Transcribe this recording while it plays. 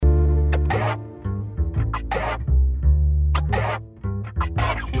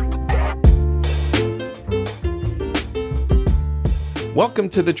Welcome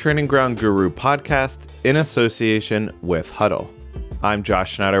to the Training Ground Guru podcast in association with Huddle. I'm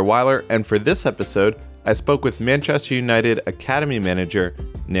Josh Schneider-Weiler, and for this episode, I spoke with Manchester United Academy manager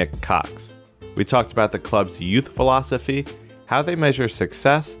Nick Cox. We talked about the club's youth philosophy, how they measure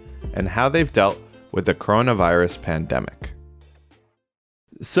success, and how they've dealt with the coronavirus pandemic.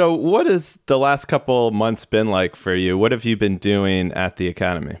 So what has the last couple months been like for you? What have you been doing at the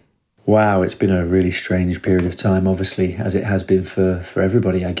academy? Wow, it's been a really strange period of time, obviously, as it has been for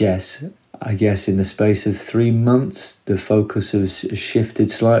everybody, I guess. I guess in the space of 3 months, the focus has shifted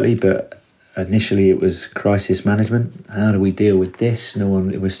slightly, but initially it was crisis management. How do we deal with this?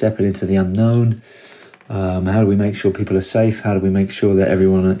 We're stepping into the unknown. How do we make sure people are safe? How do we make sure that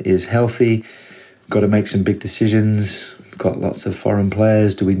everyone is healthy? Got to make some big decisions. Got lots of foreign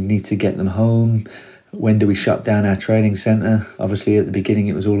players. Do we need to get them home? When do we shut down our training centre? Obviously, at the beginning,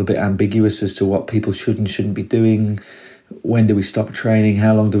 it was all a bit ambiguous as to what people should and shouldn't be doing. When do we stop training?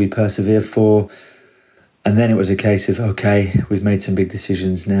 How long do we persevere for? And then it was a case of, okay, we've made some big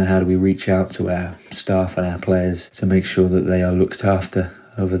decisions. Now, how do we reach out to our staff and our players to make sure that they are looked after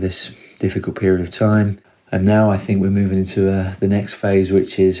over this difficult period of time? And now I think we're moving into the next phase,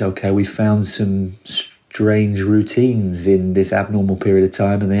 which is, okay, we found some strange routines in this abnormal period of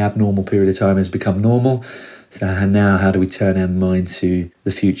time, and the abnormal period of time has become normal. So now how do we turn our mind to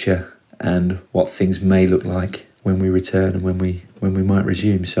the future and what things may look like when we return and when we might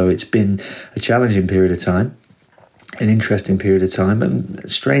resume? So it's been a challenging period of time, an interesting period of time, and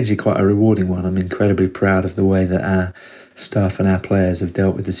strangely quite a rewarding one. I'm incredibly proud of the way that our staff and our players have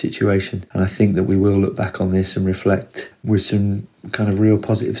dealt with the situation, and I think that we will look back on this and reflect with some kind of real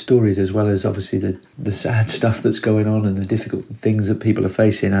positive stories, as well as obviously the sad stuff that's going on and the difficult things that people are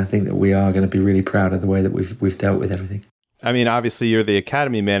facing. I think that we are going to be really proud of the way that we've dealt with everything. I mean, obviously you're the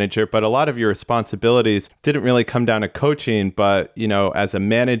academy manager, but a lot of your responsibilities didn't really come down to coaching, but, you know, as a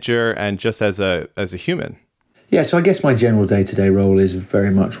manager and just as a human. Yeah, so I guess my general day-to-day role is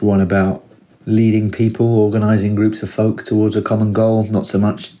very much one about leading people, organising groups of folk towards a common goal, not so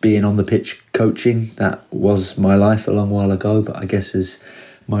much being on the pitch coaching. That was my life a long while ago, but I guess as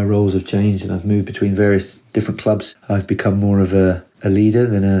my roles have changed and I've moved between various different clubs, I've become more of a leader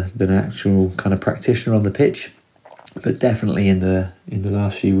than an actual kind of practitioner on the pitch. But definitely in the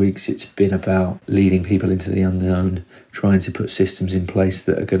last few weeks, it's been about leading people into the unknown, trying to put systems in place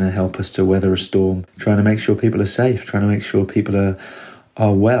that are going to help us to weather a storm, trying to make sure people are safe, trying to make sure people are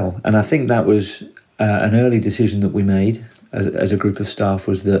well. And I think that was an early decision that we made as a group of staff,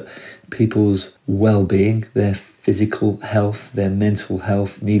 was that people's well-being, their physical health, their mental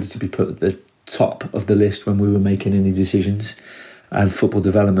health needed to be put at the top of the list when we were making any decisions. And football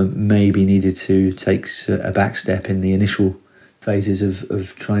development maybe needed to take a back step in the initial phases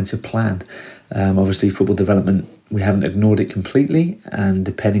of trying to plan. Obviously, football development, we haven't ignored it completely, and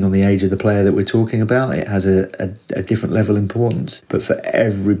depending on the age of the player that we're talking about, it has a different level of importance. But for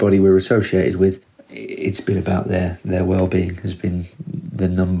everybody we're associated with, it's been about their well-being has been the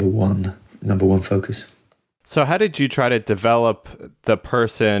number one focus. So how did you try to develop the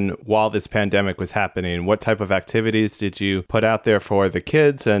person while this pandemic was happening? What type of activities did you put out there for the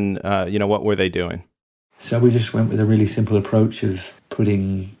kids, and what were they doing? So we just went with a really simple approach of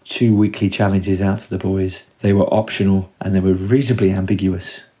putting 2 weekly challenges out to the boys. They were optional and they were reasonably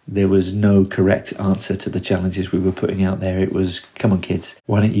ambiguous. There was no correct answer to the challenges we were putting out there. It was, come on kids,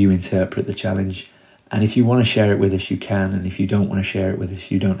 why don't you interpret the challenge? And if you want to share it with us, you can. And if you don't want to share it with us,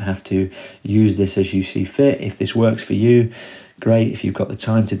 you don't have to. Use this as you see fit. If this works for you, great. If you've got the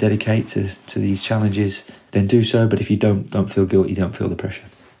time to dedicate to these challenges, then do so. But if you don't feel guilty, don't feel the pressure.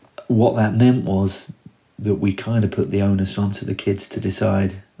 What that meant was that we kind of put the onus onto the kids to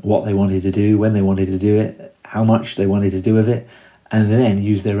decide what they wanted to do, when they wanted to do it, how much they wanted to do with it, and then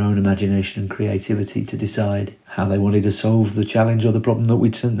use their own imagination and creativity to decide how they wanted to solve the challenge or the problem that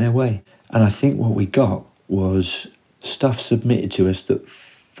we'd sent their way. And I think what we got was stuff submitted to us that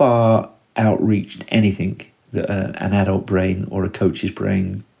far outreached anything that an adult brain or a coach's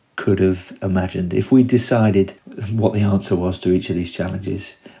brain could have imagined. If we decided what the answer was to each of these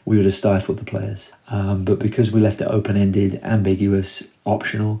challenges, we would have stifled the players. But because we left it open-ended, ambiguous,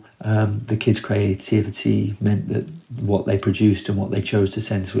 optional, the kids' creativity meant that what they produced and what they chose to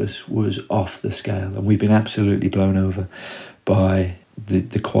send to us was off the scale. And we've been absolutely blown over by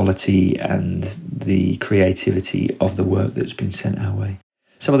the quality and the creativity of the work that's been sent our way.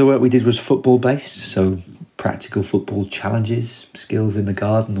 Some of the work we did was football-based, so practical football challenges, skills in the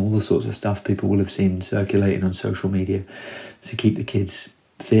garden, all the sorts of stuff people will have seen circulating on social media to keep the kids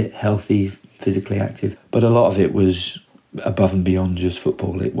fit, healthy, physically active. But a lot of it was above and beyond just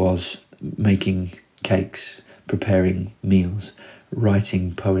football. It was making cakes, preparing meals,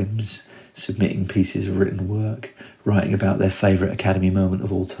 writing poems, submitting pieces of written work, writing about their favourite academy moment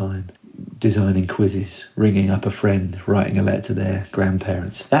of all time, designing quizzes, ringing up a friend, writing a letter to their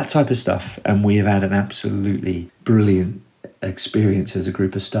grandparents, that type of stuff. And we have had an absolutely brilliant experience as a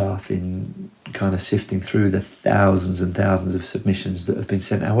group of staff in kind of sifting through the thousands and thousands of submissions that have been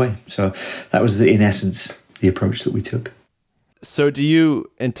sent our way. So that was, in essence, the approach that we took. So do you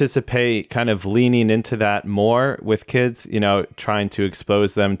anticipate kind of leaning into that more with kids, trying to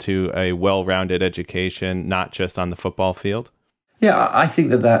expose them to a well-rounded education, not just on the football field? Yeah, I think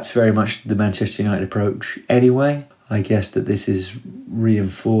that that's very much the Manchester United approach anyway. I guess that this has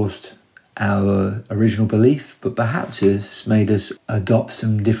reinforced our original belief, but perhaps has made us adopt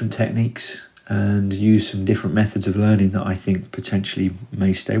some different techniques and use some different methods of learning that I think potentially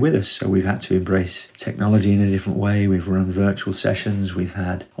may stay with us. So we've had to embrace technology in a different way. We've run virtual sessions, we've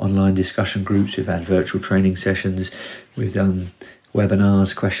had online discussion groups, we've had virtual training sessions, we've done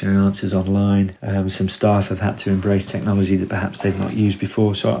webinars, question and answers online. Some staff have had to embrace technology that perhaps they've not used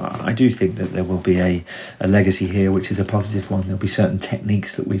before. So I do think that there will be a legacy here, which is a positive one. There'll be certain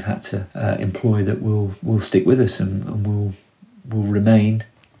techniques that we've had to employ that will stick with us and will remain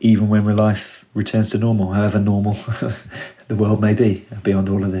even when life returns to normal, however normal the world may be beyond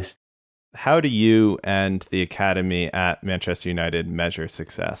all of this. How do you and the academy at Manchester United measure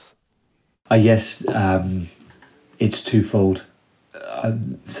success? I guess it's twofold.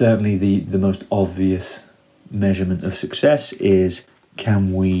 Certainly the most obvious measurement of success is,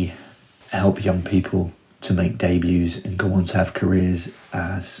 can we help young people to make debuts and go on to have careers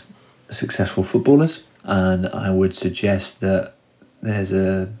as successful footballers? And I would suggest that there's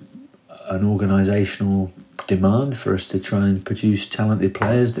an organisational demand for us to try and produce talented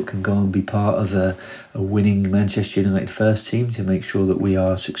players that can go and be part of a winning Manchester United first team, to make sure that we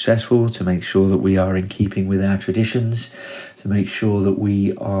are successful, to make sure that we are in keeping with our traditions, to make sure that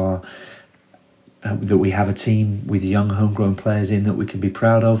we are that we have a team with young homegrown players in that we can be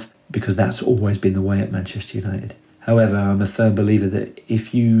proud of, because that's always been the way at Manchester United. However, I'm a firm believer that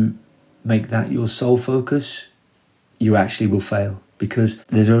if you make that your sole focus, you actually will fail, because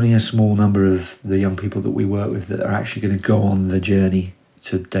there's only a small number of the young people that we work with that are actually going to go on the journey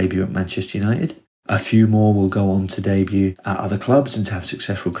to debut at Manchester United. A few more will go on to debut at other clubs and to have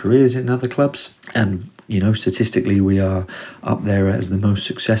successful careers in other clubs. And, statistically, we are up there as the most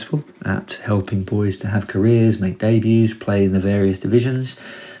successful at helping boys to have careers, make debuts, play in the various divisions.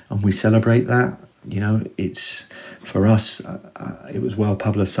 And we celebrate that. It's, for us, it was well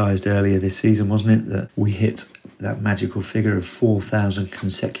publicised earlier this season, wasn't it, that we hit that magical figure of 4,000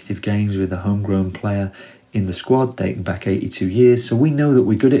 consecutive games with a homegrown player in the squad, dating back 82 years. So we know that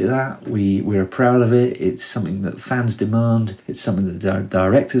we're good at that. We're proud of it. It's something that fans demand. It's something that the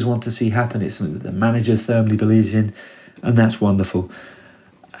directors want to see happen. It's something that the manager firmly believes in. And that's wonderful.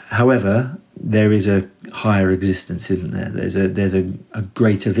 However, there is a higher existence, isn't there? There's a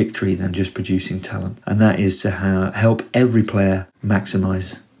greater victory than just producing talent. And that is to help every player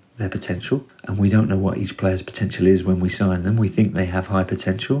maximise their potential. And we don't know what each player's potential is when we sign them. We think they have high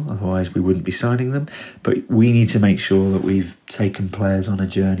potential, otherwise we wouldn't be signing them. But we need to make sure that we've taken players on a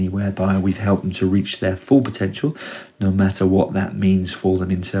journey whereby we've helped them to reach their full potential, no matter what that means for them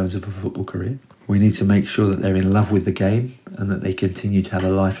in terms of a football career. We need to make sure that they're in love with the game and that they continue to have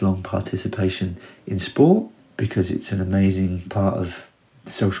a lifelong participation in sport, because it's an amazing part of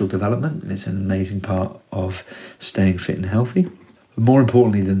social development and it's an amazing part of staying fit and healthy. But more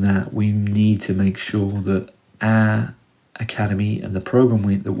importantly than that, we need to make sure that our academy and the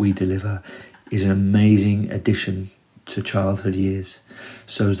programme that we deliver is an amazing addition to childhood years,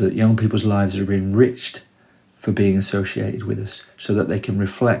 so that young people's lives are enriched for being associated with us, so that they can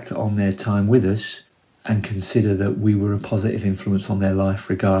reflect on their time with us and consider that we were a positive influence on their life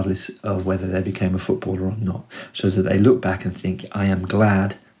regardless of whether they became a footballer or not, so that they look back and think, I am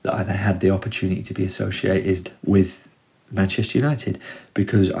glad that I had the opportunity to be associated with Manchester United,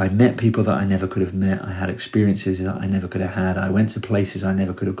 because I met people that I never could have met, I had experiences that I never could have had, I went to places I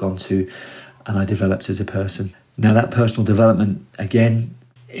never could have gone to, and I developed as a person. Now that personal development, again,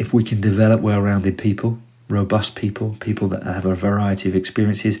 if we can develop well-rounded people, robust people that have a variety of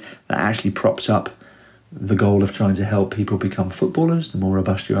experiences, that actually props up the goal of trying to help people become footballers. The more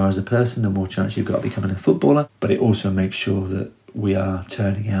robust you are as a person, the more chance you've got of becoming a footballer. But it also makes sure that we are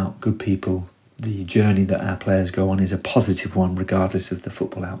turning out good people. The journey that our players go on is a positive one regardless of the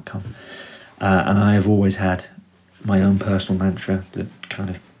football outcome. And I have always had my own personal mantra that kind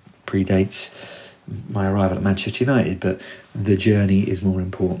of predates my arrival at Manchester United, but the journey is more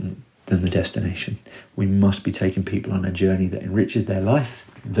important than the destination. We must be taking people on a journey that enriches their life,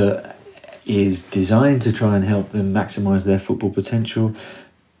 that is designed to try and help them maximise their football potential,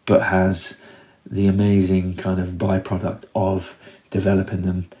 but has the amazing kind of byproduct of developing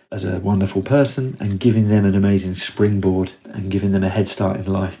them as a wonderful person and giving them an amazing springboard and giving them a head start in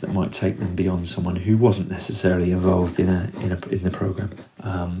life that might take them beyond someone who wasn't necessarily involved in the programme.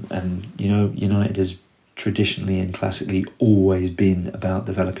 And United has traditionally and classically always been about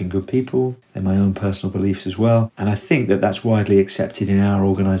developing good people. They're my own personal beliefs as well. And I think that that's widely accepted in our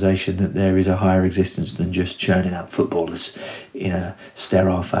organisation, that there is a higher existence than just churning out footballers in a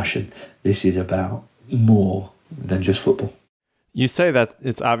sterile fashion. This is about more than just football. You say that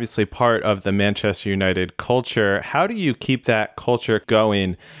it's obviously part of the Manchester United culture. How do you keep that culture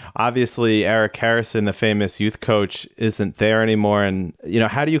going? Obviously, Eric Harrison, the famous youth coach, isn't there anymore. And,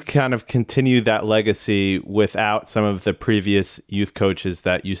 how do you kind of continue that legacy without some of the previous youth coaches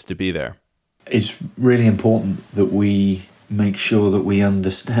that used to be there? It's really important that we make sure that we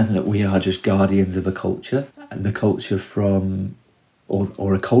understand that we are just guardians of a culture, and the culture from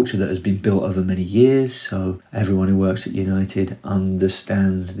or a culture that has been built over many years. So everyone who works at United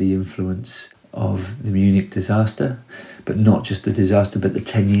understands the influence of the Munich disaster, but not just the disaster, but the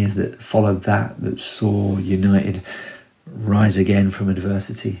 10 years that followed that saw United rise again from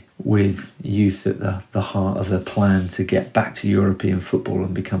adversity, with youth at the heart of a plan to get back to European football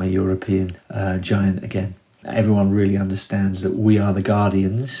and become a European giant again. Everyone really understands that we are the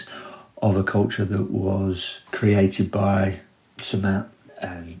guardians of a culture that was created by Sir Matt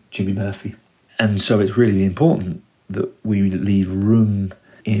and Jimmy Murphy. And so it's really important that we leave room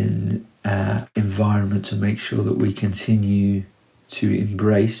in our environment to make sure that we continue to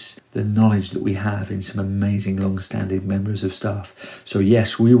embrace the knowledge that we have in some amazing long-standing members of staff. So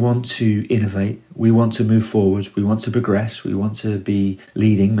yes, we want to innovate, we want to move forward, we want to progress, we want to be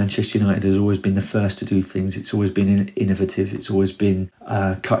leading. Manchester United has always been the first to do things, it's always been innovative, it's always been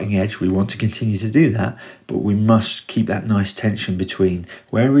cutting edge. We want to continue to do that, but we must keep that nice tension between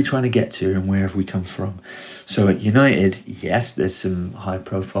where are we trying to get to and where have we come from. So at United, yes, there's some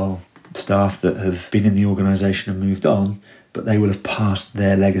high-profile staff that have been in the organisation and moved on, but they will have passed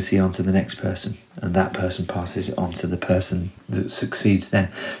their legacy on to the next person, and that person passes it on to the person that succeeds them.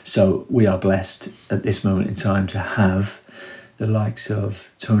 So we are blessed at this moment in time to have the likes of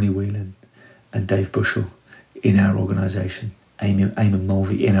Tony Whelan and Dave Bushell in our organisation, Eamon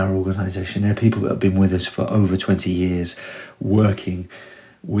Mulvey in our organisation. They're people that have been with us for over 20 years, working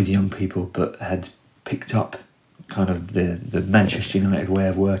with young people, but had picked up kind of the Manchester United way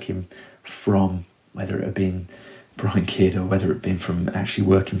of working from, whether it had been Brian Kidd or whether it had been from actually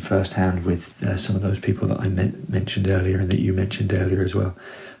working firsthand with some of those people that I mentioned earlier and that you mentioned earlier as well.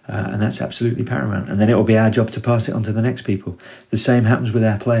 And that's absolutely paramount. And then it will be our job to pass it on to the next people. The same happens with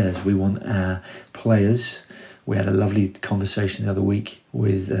our players. We want our players. We had a lovely conversation the other week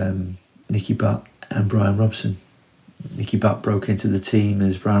with Nicky Butt and Brian Robson. Nicky Butt broke into the team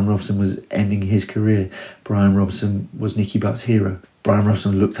as Brian Robson was ending his career. Brian Robson was Nicky Butt's hero. Brian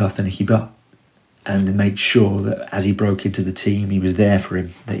Robson looked after Nicky Butt and made sure that as he broke into the team, he was there for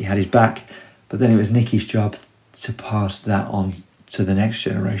him, that he had his back. But then it was Nicky's job to pass that on to the next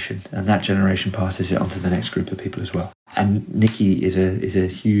generation, and that generation passes it on to the next group of people as well. And Nicky is a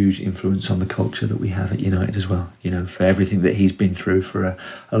huge influence on the culture that we have at United as well. For everything that he's been through, for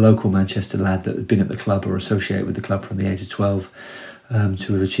a local Manchester lad that had been at the club or associated with the club from the age of 12,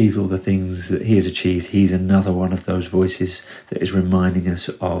 to have achieved all the things that he has achieved, he's another one of those voices that is reminding us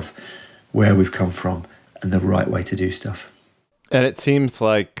of where we've come from and the right way to do stuff. And it seems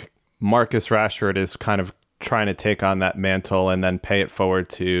like Marcus Rashford is kind of trying to take on that mantle and then pay it forward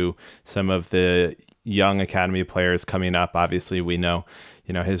to some of the young academy players coming up. Obviously, we know,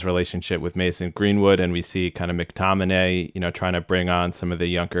 his relationship with Mason Greenwood, and we see kind of McTominay, trying to bring on some of the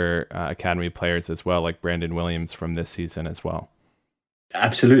younger academy players as well, like Brandon Williams from this season as well.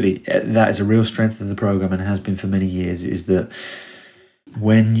 Absolutely. That is a real strength of the programme and has been for many years, is that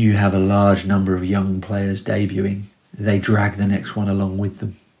when you have a large number of young players debuting, they drag the next one along with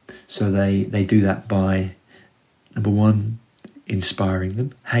them. So they do that by, number one, inspiring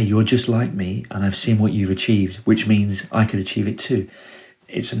them. Hey, you're just like me and I've seen what you've achieved, which means I could achieve it too.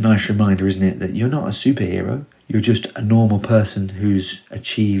 It's a nice reminder, isn't it, that you're not a superhero. You're just a normal person who's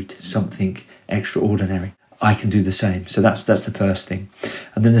achieved something extraordinary. I can do the same. So that's the first thing.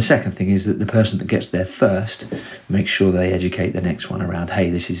 And then the second thing is that the person that gets there first, make sure they educate the next one around,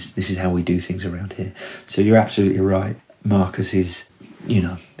 hey, this is how we do things around here. So you're absolutely right. Marcus is,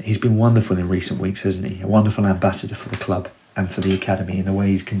 he's been wonderful in recent weeks, hasn't he? A wonderful ambassador for the club and for the academy in the way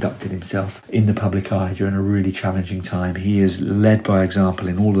he's conducted himself in the public eye during a really challenging time. He has led by example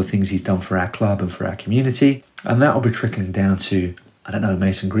in all the things he's done for our club and for our community. And that will be trickling down to,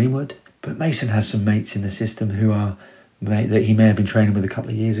 Mason Greenwood. But Mason has some mates in the system that he may have been training with a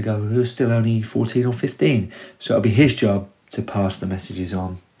couple of years ago who are still only 14 or 15. So it'll be his job to pass the messages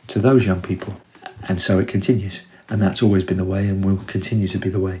on to those young people. And so it continues. And that's always been the way and will continue to be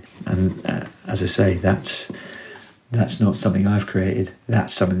the way. And as I say, that's not something I've created.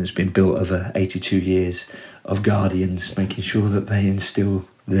 That's something that's been built over 82 years of guardians, making sure that they instill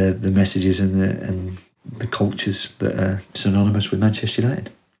the messages and the cultures that are synonymous with Manchester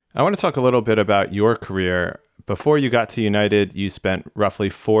United. I want to talk a little bit about your career. Before you got to United, you spent roughly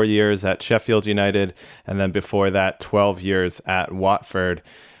 4 years at Sheffield United, and then before that, 12 years at Watford.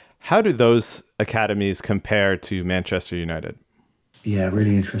 How do those academies compare to Manchester United? Yeah,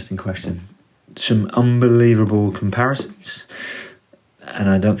 really interesting question. Some unbelievable comparisons, and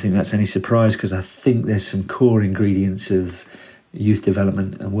I don't think that's any surprise because I think there's some core ingredients of youth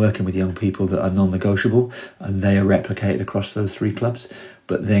development and working with young people that are non-negotiable, and they are replicated across those three clubs,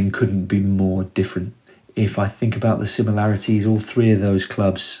 but then couldn't be more different. If I think about the similarities, all three of those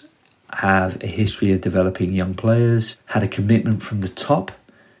clubs have a history of developing young players, had a commitment from the top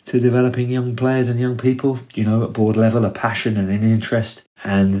to developing young players and young people, at board level, a passion and an interest.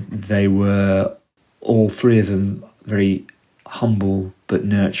 And they were, all three of them, very humble but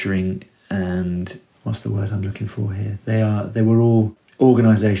nurturing and, what's the word I'm looking for here? They were all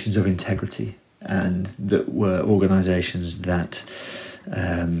organisations of integrity, and that were organisations that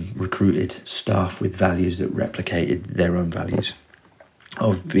recruited staff with values that replicated their own values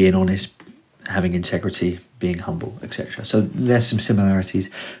of being honest, having integrity, being humble, etc. So there's some similarities.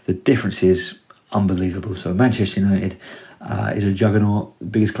 The difference is unbelievable. So Manchester United is a juggernaut,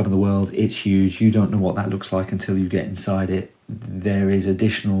 biggest club in the world. It's huge. You don't know what that looks like until you get inside it. There is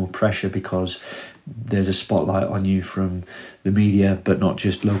additional pressure because there's a spotlight on you from the media, but not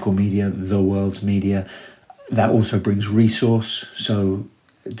just local media, the world's media. That also brings resource, so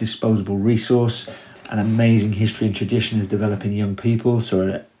disposable resource, an amazing history and tradition of developing young people, so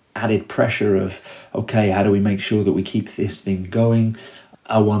an added pressure of, okay, how do we make sure that we keep this thing going?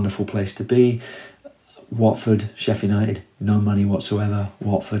 A wonderful place to be. Watford, Sheffield United, no money whatsoever.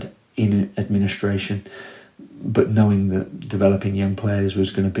 Watford in administration, but knowing that developing young players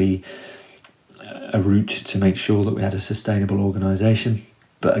was going to be a route to make sure that we had a sustainable organisation.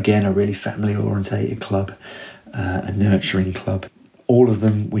 But again, a really family-orientated club, a nurturing club. All of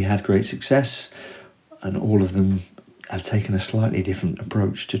them, we had great success, and all of them have taken a slightly different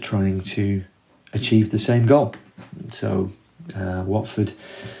approach to trying to achieve the same goal. So Watford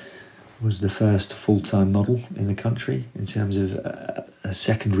was the first full-time model in the country in terms of a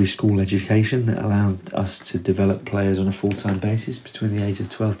secondary school education that allowed us to develop players on a full-time basis between the age of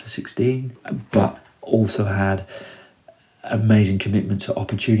 12 to 16, but also had amazing commitment to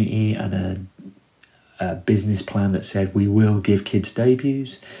opportunity and a business plan that said we will give kids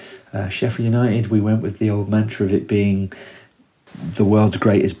debuts. Sheffield United, we went with the old mantra of it being the world's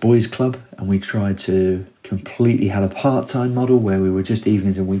greatest boys club, and we tried to completely have a part-time model where we were just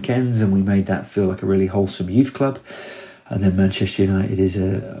evenings and weekends, and we made that feel like a really wholesome youth club. And then Manchester United is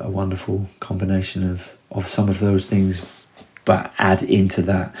a wonderful combination of some of those things, but add into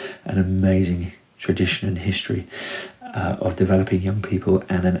that an amazing tradition and history of developing young people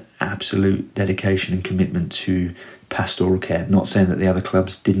and an absolute dedication and commitment to pastoral care. Not saying that the other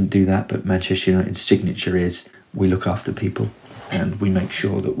clubs didn't do that, but Manchester United's signature is we look after people and we make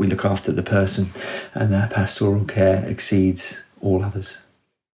sure that we look after the person, and that pastoral care exceeds all others.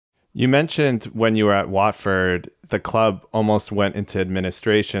 You mentioned when you were at Watford, the club almost went into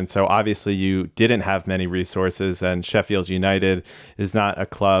administration. So obviously you didn't have many resources, and Sheffield United is not a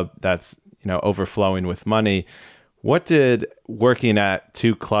club that's, overflowing with money. What did working at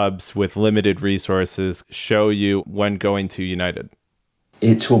two clubs with limited resources show you when going to United?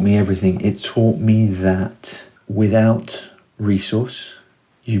 It taught me everything. It taught me that without resource,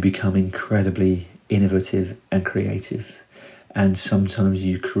 you become incredibly innovative and creative. And sometimes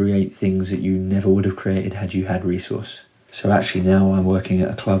you create things that you never would have created had you had resource. So actually now I'm working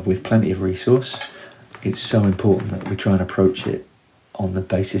at a club with plenty of resource. It's so important that we try and approach it on the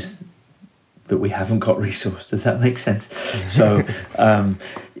basis that we haven't got resource. Does that make sense? So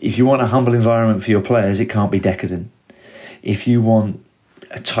if you want a humble environment for your players, it can't be decadent. If you want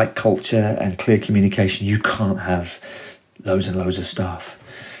a tight culture and clear communication, you can't have loads and loads of staff.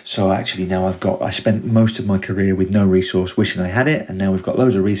 So actually now I spent most of my career with no resource, wishing I had it, and now we've got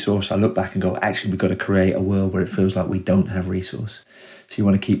loads of resource. I look back and go, actually, we've got to create a world where it feels like we don't have resource. So you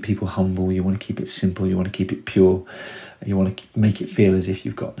want to keep people humble, you want to keep it simple, you want to keep it pure, and you want to make it feel as if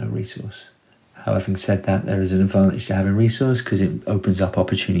you've got no resource. Having said that, there is an advantage to having resource because it opens up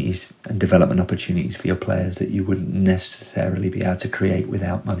opportunities and development opportunities for your players that you wouldn't necessarily be able to create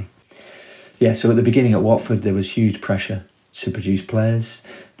without money. Yeah, so at the beginning at Watford, there was huge pressure to produce players.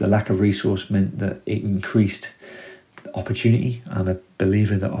 The lack of resource meant that it increased opportunity. I'm a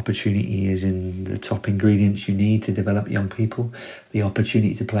believer that opportunity is in the top ingredients you need to develop young people. The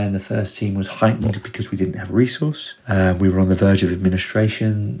opportunity to play in the first team was heightened because we didn't have resource. We were on the verge of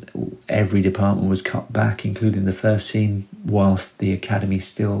administration. Every department was cut back, including the first team, whilst the academy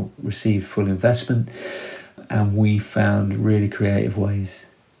still received full investment. And we found really creative ways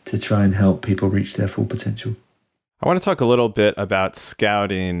to try and help people reach their full potential. I want to talk a little bit about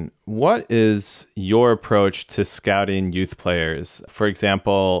scouting. What is your approach to scouting youth players? For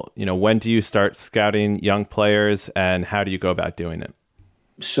example, when do you start scouting young players and how do you go about doing it?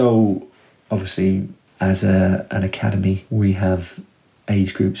 So obviously as an academy, we have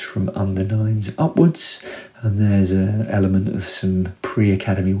age groups from under 9s upwards, and there's an element of some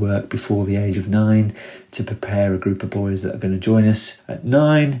pre-academy work before the age of 9 to prepare a group of boys that are going to join us at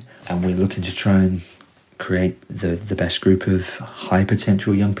 9, and we're looking to try and create the best group of high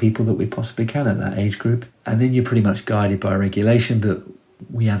potential young people that we possibly can at that age group. And then you're pretty much guided by regulation, but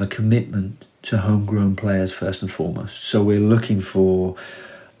we have a commitment to homegrown players first and foremost. So we're looking for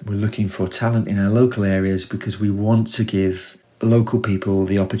talent in our local areas because we want to give local people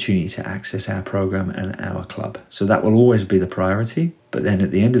the opportunity to access our programme and our club. So that will always be the priority. But then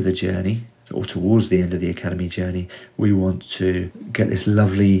at the end of the journey, or towards the end of the academy journey, we want to get this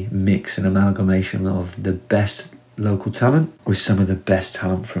lovely mix and amalgamation of the best local talent with some of the best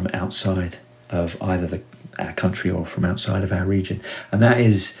talent from outside of either our country or from outside of our region. And that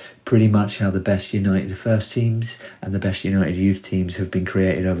is pretty much how the best United first teams and the best United youth teams have been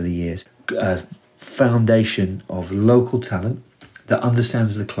created over the years. A foundation of local talent that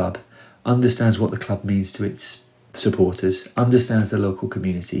understands the club, understands what the club means to its supporters, understands the local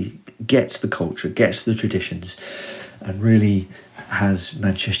community, gets the culture, gets the traditions, and really has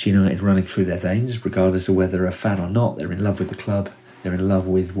Manchester United running through their veins, regardless of whether they're a fan or not. They're in love with the club, they're in love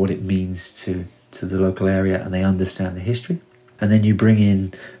with what it means to the local area, and they understand the history. And then you bring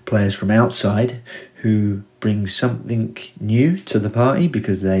in players from outside who bring something new to the party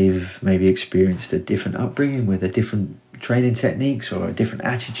because they've maybe experienced a different upbringing with a different training techniques or a different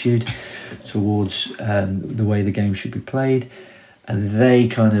attitude towards the way the game should be played, and they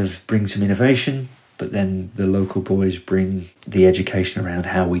kind of bring some innovation, but then the local boys bring the education around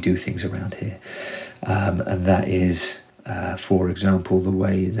how we do things around here, and that is for example the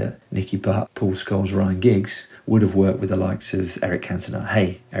way that Nicky Butt, Paul Scholes, Ryan Giggs would have worked with the likes of Eric Cantona.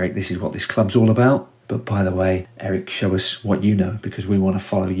 Hey Eric, this is what this club's all about, but by the way Eric, show us what you know, because we want to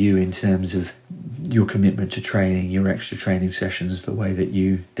follow you in terms of your commitment to training, your extra training sessions, the way that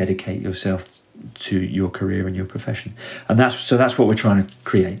you dedicate yourself to your career and your profession. And that's what we're trying to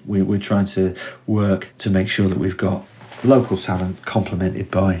create. We're trying to work to make sure that we've got local talent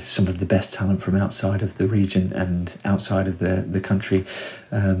complemented by some of the best talent from outside of the region and outside of the country,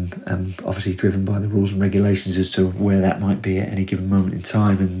 and obviously driven by the rules and regulations as to where that might be at any given moment in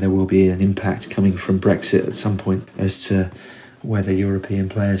time. And there will be an impact coming from Brexit at some point as to whether European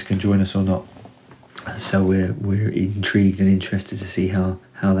players can join us or not. So we're intrigued and interested to see how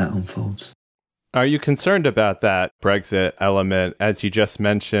that unfolds. Are you concerned about that Brexit element? As you just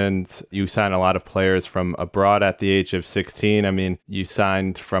mentioned, you sign a lot of players from abroad at the age of 16. I mean, you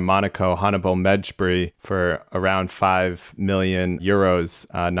signed from Monaco Hannibal Mejbri for around 5 million euros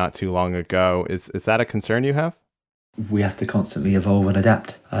not too long ago. Is that a concern you have? We have to constantly evolve and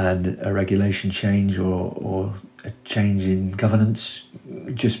adapt, and a regulation change or a change in governance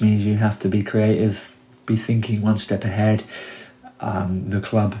just means you have to be creative, be thinking one step ahead. The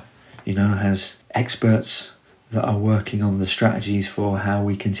club, has experts that are working on the strategies for how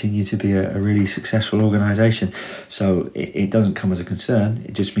we continue to be a really successful organisation. So it doesn't come as a concern.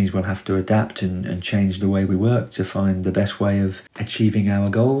 It just means we'll have to adapt and change the way we work to find the best way of achieving our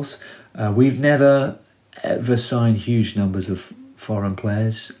goals. We've never ever signed huge numbers of foreign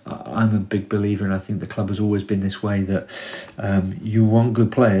players. I'm a big believer, and I think the club has always been this way, that you want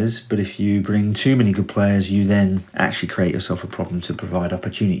good players, but if you bring too many good players, you then actually create yourself a problem to provide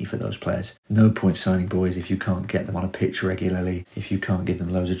opportunity for those players. No point signing boys if you can't get them on a pitch regularly, if you can't give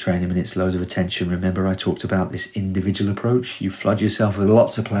them loads of training minutes, loads of attention. Remember, I talked about this individual approach. You flood yourself with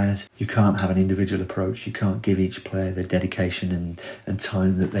lots of players. You can't have an individual approach. You can't give each player the dedication and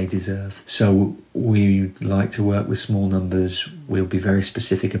time that they deserve. So we like to work with small numbers. We'll be very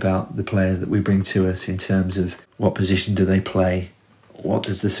specific about the players that we bring to us in terms of what position do they play, what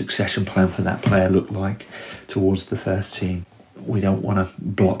does the succession plan for that player look like towards the first team. We don't want to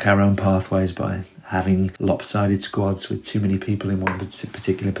block our own pathways by having lopsided squads with too many people in one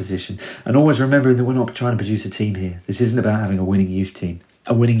particular position. And always remembering that we're not trying to produce a team here. This isn't about having a winning youth team.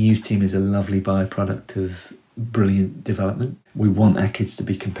 A winning youth team is a lovely byproduct of brilliant development. We want our kids to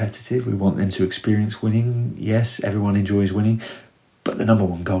be competitive. We want them to experience winning. Yes, everyone enjoys winning, but the number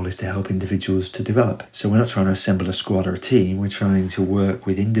one goal is to help individuals to develop. So we're not trying to assemble a squad or a team. We're trying to work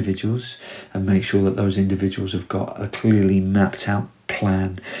with individuals and make sure that those individuals have got a clearly mapped out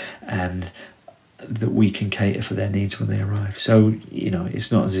plan and that we can cater for their needs when they arrive. So,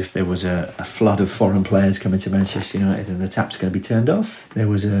 it's not as if there was a flood of foreign players coming to Manchester United and the tap's going to be turned off. There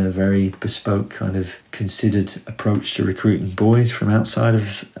was a very bespoke kind of considered approach to recruiting boys from outside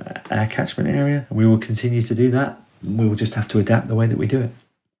of our catchment area. And we will continue to do that. We will just have to adapt the way that we do it.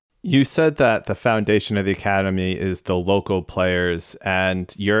 You said that the foundation of the academy is the local players,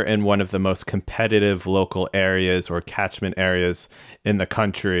 and you're in one of the most competitive local areas or catchment areas in the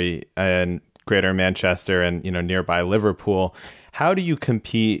country, and Greater Manchester and nearby Liverpool. How do you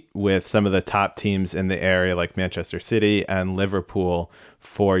compete with some of the top teams in the area like Manchester City and Liverpool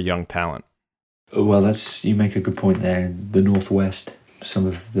for young talent? Well, you make a good point there. In the Northwest, some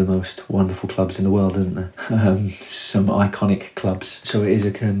of the most wonderful clubs in the world, isn't there? Some iconic clubs. So it is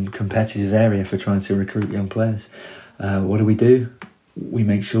a competitive area for trying to recruit young players. What do? We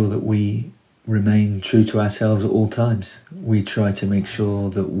make sure that we remain true to ourselves at all times. We try to make sure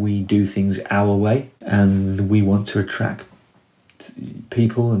that we do things our way, and we want to attract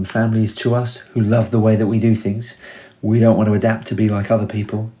people and families to us who love the way that we do things. We don't want to adapt to be like other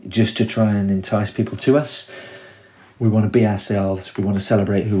people just to try and entice people to us. We want to be ourselves. We want to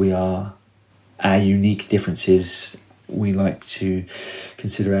celebrate who we are, our unique differences. We like to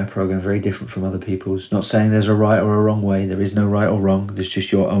consider our programme very different from other people's. Not saying there's a right or a wrong way. There is no right or wrong. There's just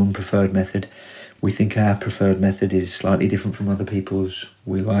your own preferred method. We think our preferred method is slightly different from other people's.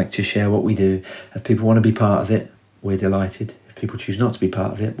 We like to share what we do. If people want to be part of it, we're delighted. If people choose not to be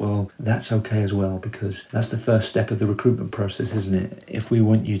part of it, well, that's okay as well, because that's the first step of the recruitment process, isn't it? If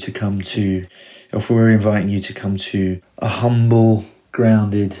we're inviting you to come to a humble,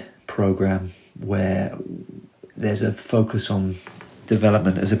 grounded programme where there's a focus on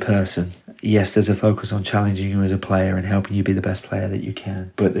development as a person. Yes, there's a focus on challenging you as a player and helping you be the best player that you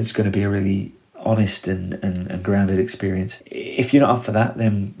can. But it's going to be a really honest and grounded experience. If you're not up for that,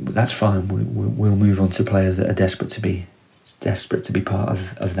 then that's fine. We'll move on to players that are desperate to be part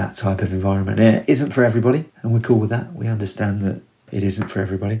of that type of environment. It isn't for everybody, and we're cool with that. We understand that it isn't for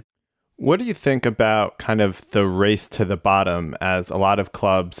everybody. What do you think about kind of the race to the bottom, as a lot of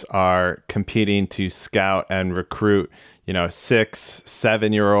clubs are competing to scout and recruit, 6,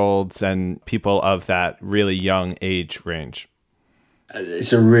 7-year-olds and people of that really young age range?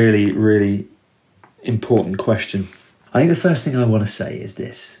 It's a really, really important question. I think the first thing I want to say is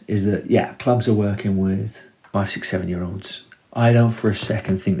that clubs are working with 5, 6, 7-year-olds. I don't for a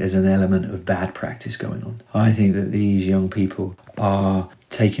second think there's an element of bad practice going on. I think that these young people are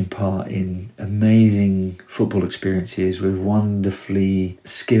taking part in amazing football experiences with wonderfully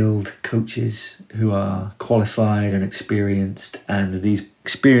skilled coaches who are qualified and experienced, and these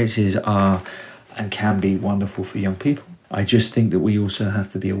experiences are and can be wonderful for young people. I just think that we also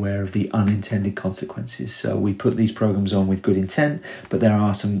have to be aware of the unintended consequences. So we put these programs on with good intent, but there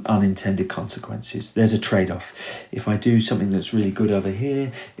are some unintended consequences. There's a trade-off. If I do something that's really good over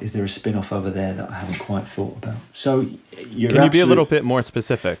here, is there a spin-off over there that I haven't quite thought about? So can you be a little bit more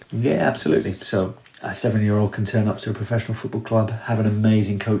specific? Yeah, absolutely. So a 7-year-old can turn up to a professional football club, have an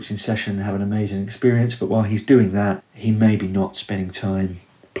amazing coaching session, have an amazing experience, but while he's doing that, he may be not spending time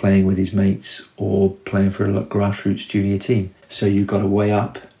playing with his mates or playing for a grassroots junior team. So you've got to weigh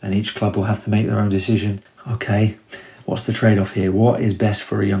up, and each club will have to make their own decision. Okay, what's the trade-off here? What is best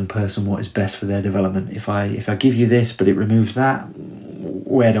for a young person? What is best for their development? If I give you this but it removes that,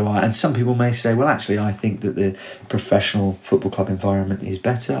 where do I? And some people may say, well, actually, I think that the professional football club environment is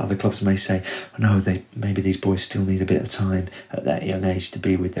better. Other clubs may say, no, maybe these boys still need a bit of time at that young age to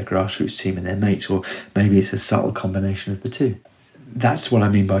be with their grassroots team and their mates, or maybe it's a subtle combination of the two. That's what I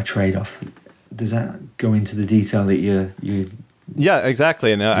mean by trade-off. Does that go into the detail that you? Yeah,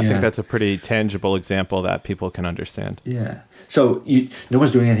 exactly. And I think that's a pretty tangible example that people can understand. Yeah. So no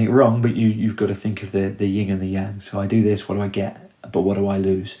one's doing anything wrong, but you've got to think of the yin and the yang. So I do this, what do I get? But what do I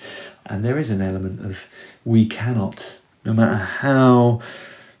lose? And there is an element of we cannot, no matter how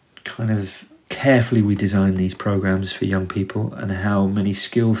kind of carefully we design these programs for young people and how many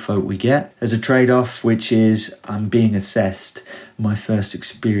skilled folk we get, there's a trade-off, which is I'm being assessed. My first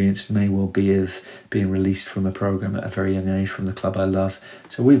experience may well be of being released from a program at a very young age from the club I love.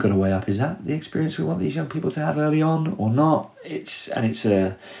 So we've got to weigh up, is that the experience we want these young people to have early on or not? It's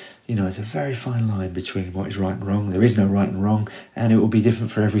a it's a very fine line between what is right and wrong. There is no right and wrong, and it will be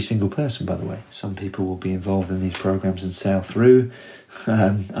different for every single person, by the way. Some people will be involved in these programs and sail through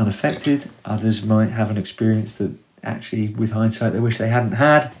unaffected. Others might have an experience that actually, with hindsight, they wish they hadn't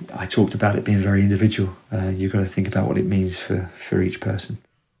had. I talked about it being very individual. You've got to think about what it means for each person.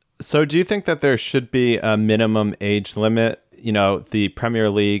 So do you think that there should be a minimum age limit? The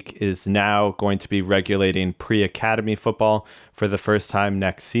Premier League is now going to be regulating pre-academy football for the first time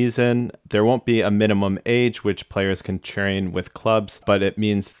next season. There won't be a minimum age which players can train with clubs, but it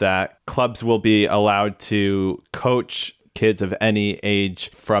means that clubs will be allowed to coach kids of any age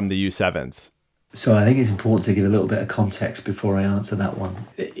from the U7s. So I think it's important to give a little bit of context before I answer that one.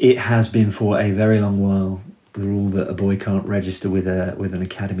 It has been for a very long while the rule that a boy can't register with an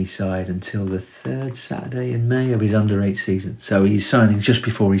academy side until the third Saturday in May of his under-8 season. So he's signing just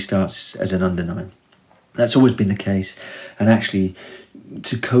before he starts as an under-9. That's always been the case. And actually,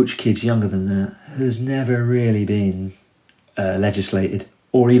 to coach kids younger than that has never really been legislated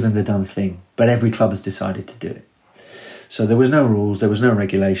or even the done thing. But every club has decided to do it. So there was no rules, there was no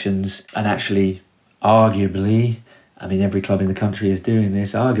regulations. And actually, arguably, every club in the country is doing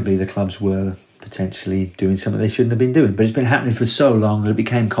this. Arguably, the clubs were potentially doing something they shouldn't have been doing. But it's been happening for so long that it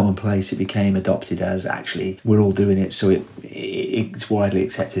became commonplace. It became adopted as actually we're all doing it, so it's widely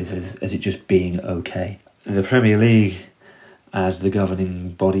accepted as it just being okay. The Premier League, as the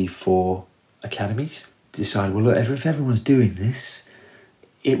governing body for academies, decided, well, look, if everyone's doing this,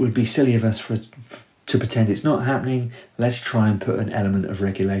 it would be silly of us to pretend it's not happening. Let's try and put an element of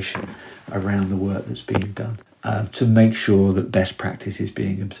regulation around the work that's being done. To make sure that best practice is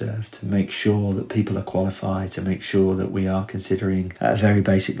being observed, to make sure that people are qualified, to make sure that we are considering at a very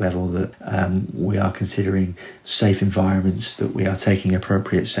basic level that we are considering safe environments, that we are taking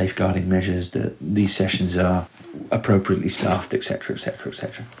appropriate safeguarding measures, that these sessions are appropriately staffed, etc., etc.,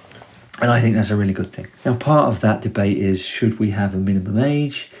 etc. And I think that's a really good thing. Now, part of that debate is, should we have a minimum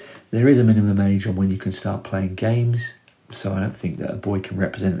age? There is a minimum age on when you can start playing games. So I don't think that a boy can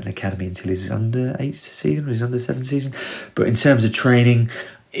represent an academy until his under-8 season or his under-7 season. But in terms of training,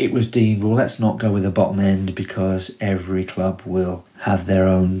 it was deemed, well, let's not go with the bottom end because every club will have their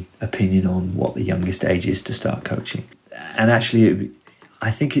own opinion on what the youngest age is to start coaching. And actually,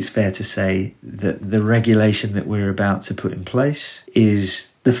 I think it's fair to say that the regulation that we're about to put in place is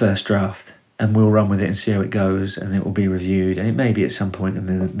the first draft. And we'll run with it and see how it goes, and it will be reviewed. And it may be at some point a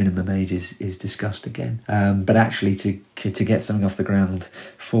minimum age is discussed again. But actually, to get something off the ground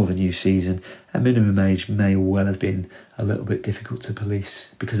for the new season, a minimum age may well have been a little bit difficult to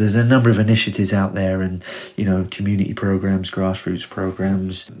police because there's a number of initiatives out there, and community programs, grassroots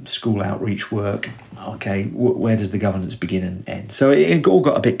programs, school outreach work. Okay, where does the governance begin and end? So it all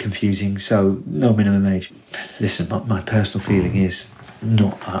got a bit confusing. So no minimum age. Listen, my personal feeling is,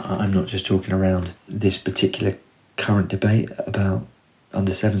 I'm not just talking around this particular current debate about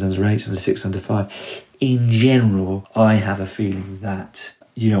under-7s, under-8s, under-6, under-5. In general, I have a feeling that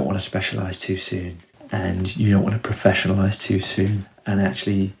you don't want to specialise too soon and you don't want to professionalise too soon. And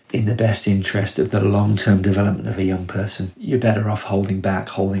actually, in the best interest of the long-term development of a young person, you're better off holding back,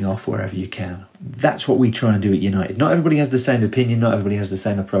 holding off wherever you can. That's what we try and do at United. Not everybody has the same opinion, not everybody has the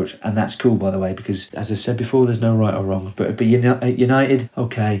same approach, and that's cool, by the way, because, as I've said before, there's no right or wrong. But at United,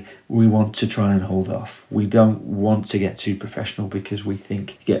 okay, we want to try and hold off. We don't want to get too professional because we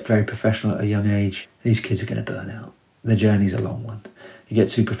think you get very professional at a young age, these kids are going to burn out. The journey's a long one. You get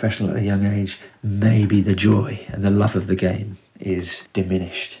too professional at a young age, maybe the joy and the love of the game is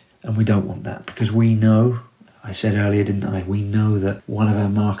diminished. And we don't want that because we know, I said earlier, didn't I? We know that one of our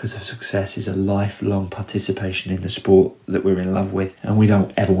markers of success is a lifelong participation in the sport that we're in love with. And we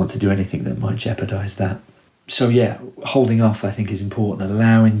don't ever want to do anything that might jeopardise that. So yeah, holding off I think is important.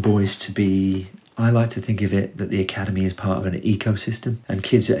 Allowing boys to be, I like to think of it that the academy is part of an ecosystem. And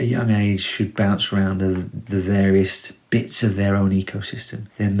kids at a young age should bounce around the various bits of their own ecosystem.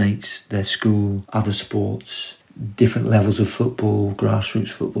 Their mates, their school, other sports, different levels of football, grassroots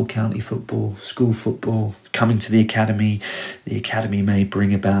football, county football, school football. Coming to the academy may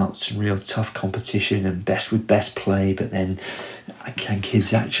bring about some real tough competition and best with best play, but then can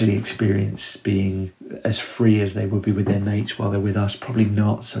kids actually experience being as free as they would be with their mates while they're with us? Probably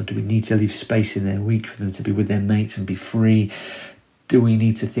not. So do we need to leave space in their week for them to be with their mates and be free? Do we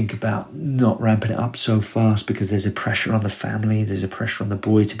need to think about not ramping it up so fast because there's a pressure on the family, there's a pressure on the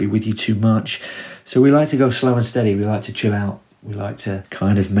boy to be with you too much? So we like to go slow and steady. We like to chill out. We like to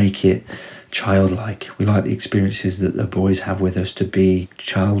kind of make it childlike. We like the experiences that the boys have with us to be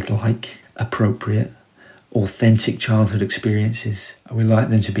childlike, appropriate, authentic childhood experiences. We like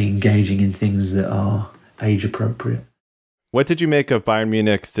them to be engaging in things that are age appropriate. What did you make of Bayern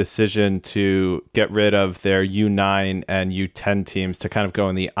Munich's decision to get rid of their U9 and U10 teams to kind of go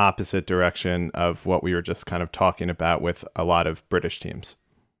in the opposite direction of what we were just kind of talking about with a lot of British teams?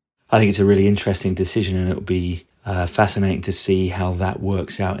 I think it's a really interesting decision, and it'll be fascinating to see how that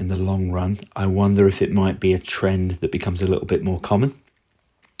works out in the long run. I wonder if it might be a trend that becomes a little bit more common.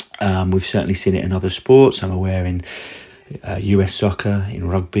 We've certainly seen it in other sports. I'm aware in US soccer, in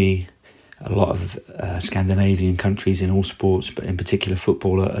rugby, a lot of Scandinavian countries in all sports, but in particular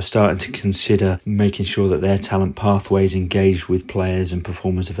football, are starting to consider making sure that their talent pathways engage with players and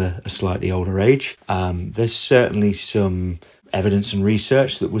performers of a slightly older age. There's certainly some evidence and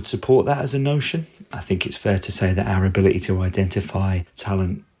research that would support that as a notion. I think it's fair to say that our ability to identify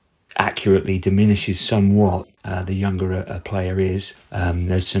talent accurately diminishes somewhat the younger a player is.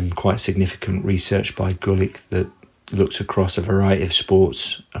 There's some quite significant research by Gulick that looks across a variety of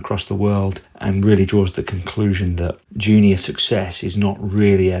sports across the world and really draws the conclusion that junior success is not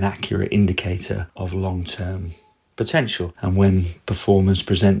really an accurate indicator of long-term potential. And when performers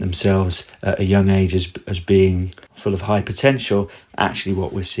present themselves at a young age as being full of high potential, actually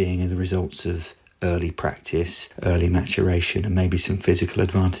what we're seeing are the results of early practice, early maturation, and maybe some physical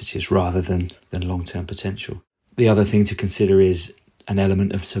advantages rather than long-term potential. The other thing to consider is an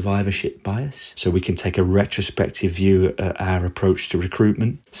element of survivorship bias. So we can take a retrospective view at our approach to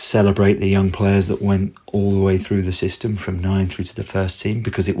recruitment, celebrate the young players that went all the way through the system from 9 through to the first team,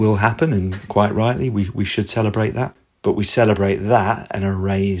 because it will happen, and quite rightly we should celebrate that. But we celebrate that and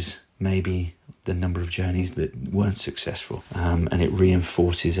erase maybe the number of journeys that weren't successful, and it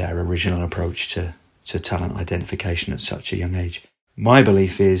reinforces our original approach to talent identification at such a young age. My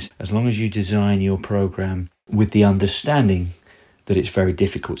belief is, as long as you design your program with the understanding that it's very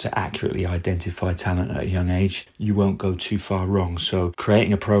difficult to accurately identify talent at a young age, you won't go too far wrong. So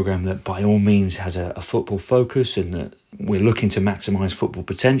creating a program that by all means has a football focus, and that we're looking to maximise football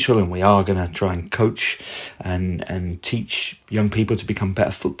potential, and we are going to try and coach and teach young people to become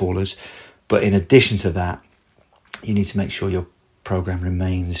better footballers. But in addition to that, you need to make sure your program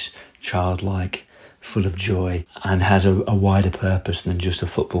remains childlike, full of joy, and has a wider purpose than just a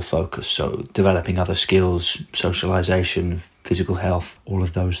football focus. So developing other skills, socialisation, physical health, all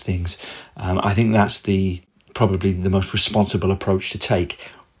of those things. I think that's probably the most responsible approach to take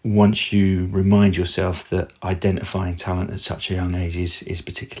once you remind yourself that identifying talent at such a young age is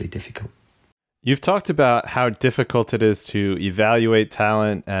particularly difficult. You've talked about how difficult it is to evaluate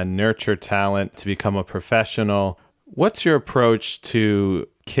talent and nurture talent to become a professional. What's your approach to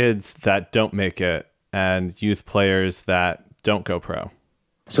kids that don't make it and youth players that don't go pro?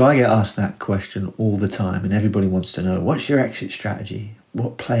 So I get asked that question all the time, and everybody wants to know, what's your exit strategy?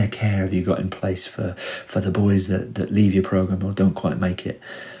 What player care have you got in place for the boys that leave your program or don't quite make it?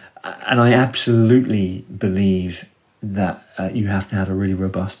 And I absolutely believe that you have to have a really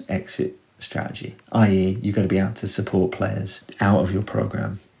robust exit strategy, i.e. you've got to be able to support players out of your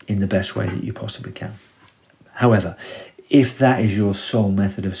program in the best way that you possibly can. However, if that is your sole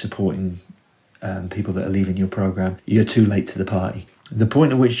method of supporting people that are leaving your program, you're too late to the party. The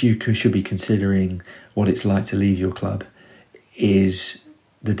point at which you should be considering what it's like to leave your club is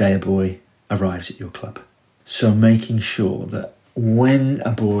the day a boy arrives at your club. So making sure that when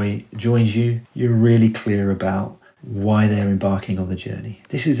a boy joins you, you're really clear about why they're embarking on the journey.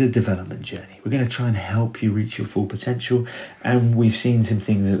 This is a development journey. We're going to try and help you reach your full potential, and we've seen some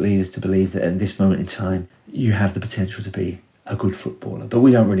things that lead us to believe that at this moment in time, you have the potential to be a good footballer, but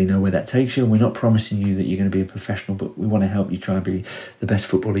we don't really know where that takes you, and we're not promising you that you're going to be a professional, but we want to help you try and be the best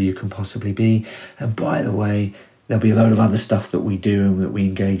footballer you can possibly be. And by the way, there'll be a load of other stuff that we do and that we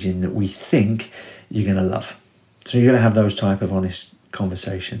engage in that we think you're going to love. So you're going to have those type of honest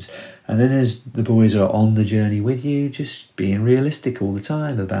conversations. And then as the boys are on the journey with you, just being realistic all the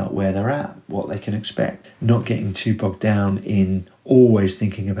time about where they're at, what they can expect, not getting too bogged down in always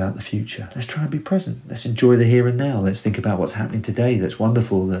thinking about the future. Let's try and be present. Let's enjoy the here and now. Let's think about what's happening today that's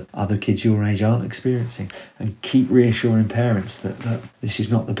wonderful that other kids your age aren't experiencing, and keep reassuring parents that, look, this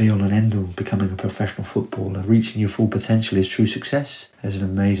is not the be all and end all. Becoming a professional footballer, reaching your full potential is true success. There's an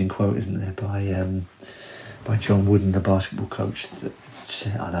amazing quote, isn't there, by John Wooden, the basketball coach, that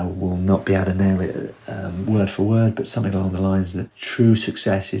I know will not be able to nail it word for word, but something along the lines that true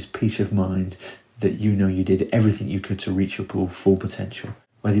success is peace of mind that you know you did everything you could to reach your full potential.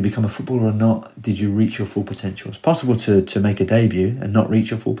 Whether you become a footballer or not, did you reach your full potential? It's possible to make a debut and not reach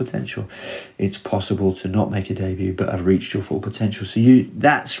your full potential. It's possible to not make a debut but have reached your full potential. So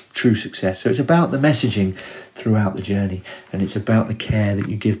that's true success. So it's about the messaging throughout the journey, and it's about the care that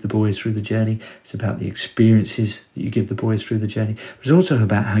you give the boys through the journey. It's about the experiences that you give the boys through the journey. But it's also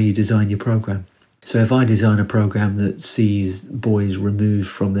about how you design your program. So if I design a program that sees boys removed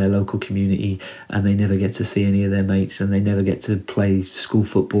from their local community and they never get to see any of their mates and they never get to play school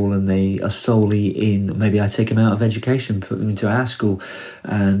football and they are solely in, maybe I take them out of education, put them into our school,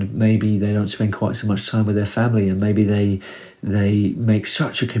 and maybe they don't spend quite so much time with their family, and maybe they make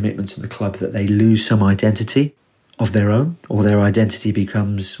such a commitment to the club that they lose some identity of their own, or their identity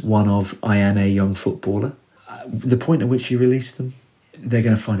becomes one of, I am a young footballer. The point at which you release them, they're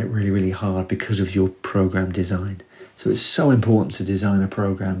going to find it really, really hard because of your program design. So it's so important to design a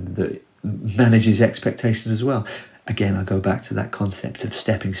program that manages expectations as well. Again, I go back to that concept of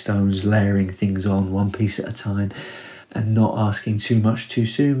stepping stones, layering things on one piece at a time, and not asking too much too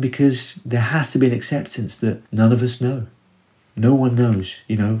soon, because there has to be an acceptance that none of us know. No one knows,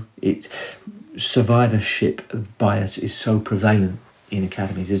 survivorship bias is so prevalent in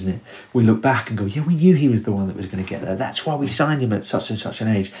academies, isn't it? We look back and go, yeah, we knew he was the one that was going to get there. That's why we signed him at such and such an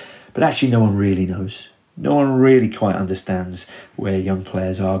age. But actually, no one really knows. No one really quite understands where young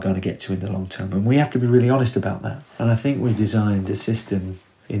players are going to get to in the long term. And we have to be really honest about that. And I think we've designed a system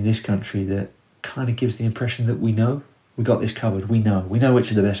in this country that kind of gives the impression that we know. We got this covered. We know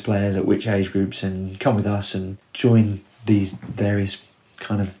which are the best players at which age groups, and come with us and join these various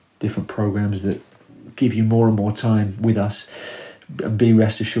kind of different programs that give you more and more time with us. And be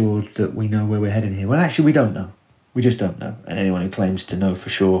rest assured that we know where we're heading here. Well, actually, we don't know. We just don't know. And anyone who claims to know for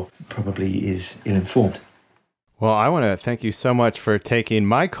sure probably is ill-informed. Well, I want to thank you so much for taking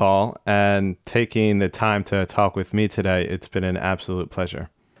my call and taking the time to talk with me today. It's been an absolute pleasure.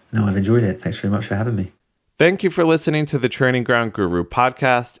 No, I've enjoyed it. Thanks very much for having me. Thank you for listening to the Training Ground Guru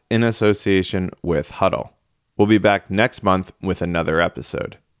podcast in association with Huddle. We'll be back next month with another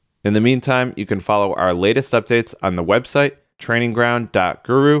episode. In the meantime, you can follow our latest updates on the website,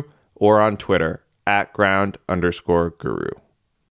 trainingground.guru, or on Twitter @ground_guru.